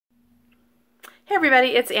Hey everybody,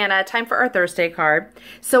 it's Anna. Time for our Thursday card.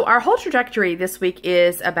 So our whole trajectory this week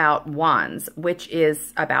is about wands, which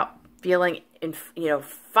is about feeling,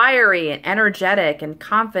 fiery and energetic and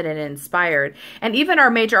confident and inspired. And even our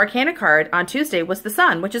major arcana card on Tuesday was the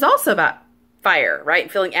Sun, which is also about fire,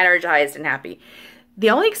 right? Feeling energized and happy. The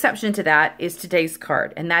only exception to that is today's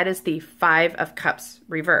card, and that is the Five of Cups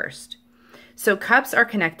reversed. So cups are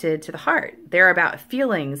connected to the heart. They're about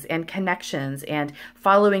feelings and connections and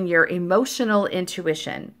following your emotional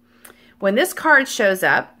intuition. When this card shows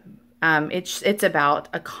up, it's about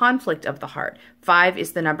a conflict of the heart. 5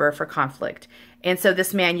 is the number for conflict. And so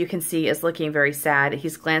this man you can see is looking very sad.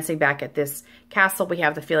 He's glancing back at this castle. We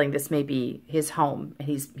have the feeling this may be his home, and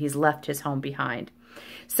he's left his home behind.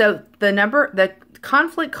 So the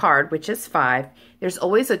conflict card, which is 5, it's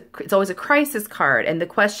always a crisis card, and the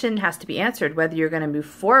question has to be answered whether you're going to move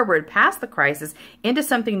forward past the crisis into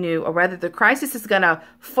something new, or whether the crisis is going to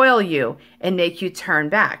foil you and make you turn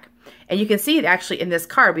back. And you can see it actually in this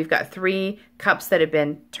card. We've got 3 cups that have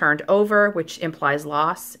been turned over, which implies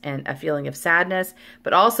loss and a feeling of sadness.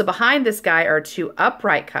 But also behind this guy are 2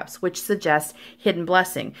 upright cups, which suggest hidden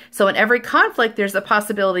blessing. So in every conflict, there's a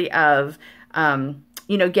possibility of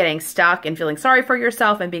getting stuck and feeling sorry for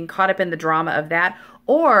yourself and being caught up in the drama of that,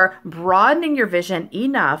 or broadening your vision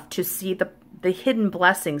enough to see the hidden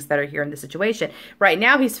blessings that are here in the situation. Right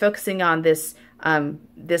now, he's focusing on this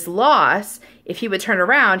loss. If he would turn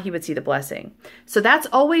around, he would see the blessing. So that's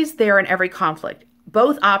always there in every conflict.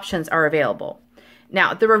 Both options are available.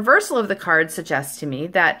 Now, the reversal of the card suggests to me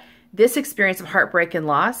that this experience of heartbreak and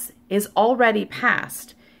loss is already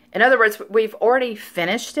past. In other words, we've already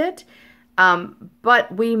finished it.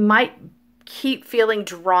 But we might keep feeling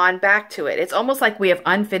drawn back to it. It's almost like we have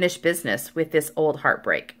unfinished business with this old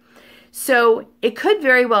heartbreak. So it could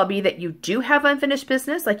very well be that you do have unfinished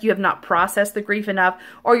business, like you have not processed the grief enough,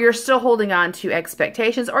 or you're still holding on to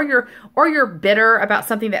expectations, or you're bitter about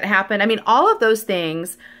something that happened. I mean, all of those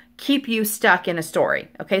things keep you stuck in a story.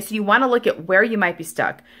 Okay, so you want to look at where you might be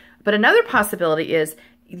stuck. But another possibility is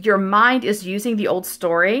your mind is using the old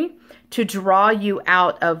story to draw you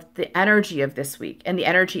out of the energy of this week. And the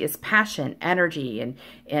energy is passion, energy,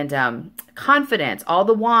 and confidence, all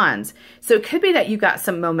the wands. So it could be that you got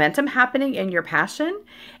some momentum happening in your passion,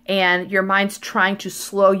 and your mind's trying to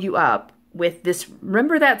slow you up with this.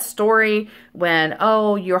 Remember that story when,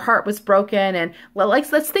 oh, your heart was broken, and well, let's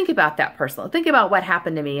think about that person. Think about what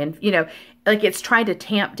happened to me. And, like it's trying to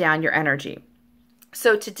tamp down your energy.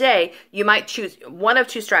 So today, you might choose one of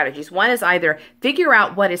 2 strategies. One is either figure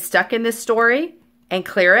out what is stuck in this story and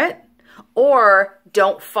clear it, or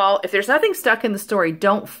don't fall. If there's nothing stuck in the story,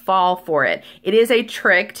 don't fall for it. It is a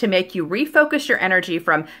trick to make you refocus your energy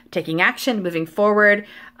from taking action, moving forward,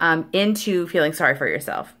 into feeling sorry for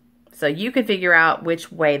yourself. So you can figure out which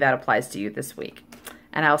way that applies to you this week.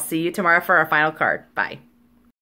 And I'll see you tomorrow for our final card. Bye.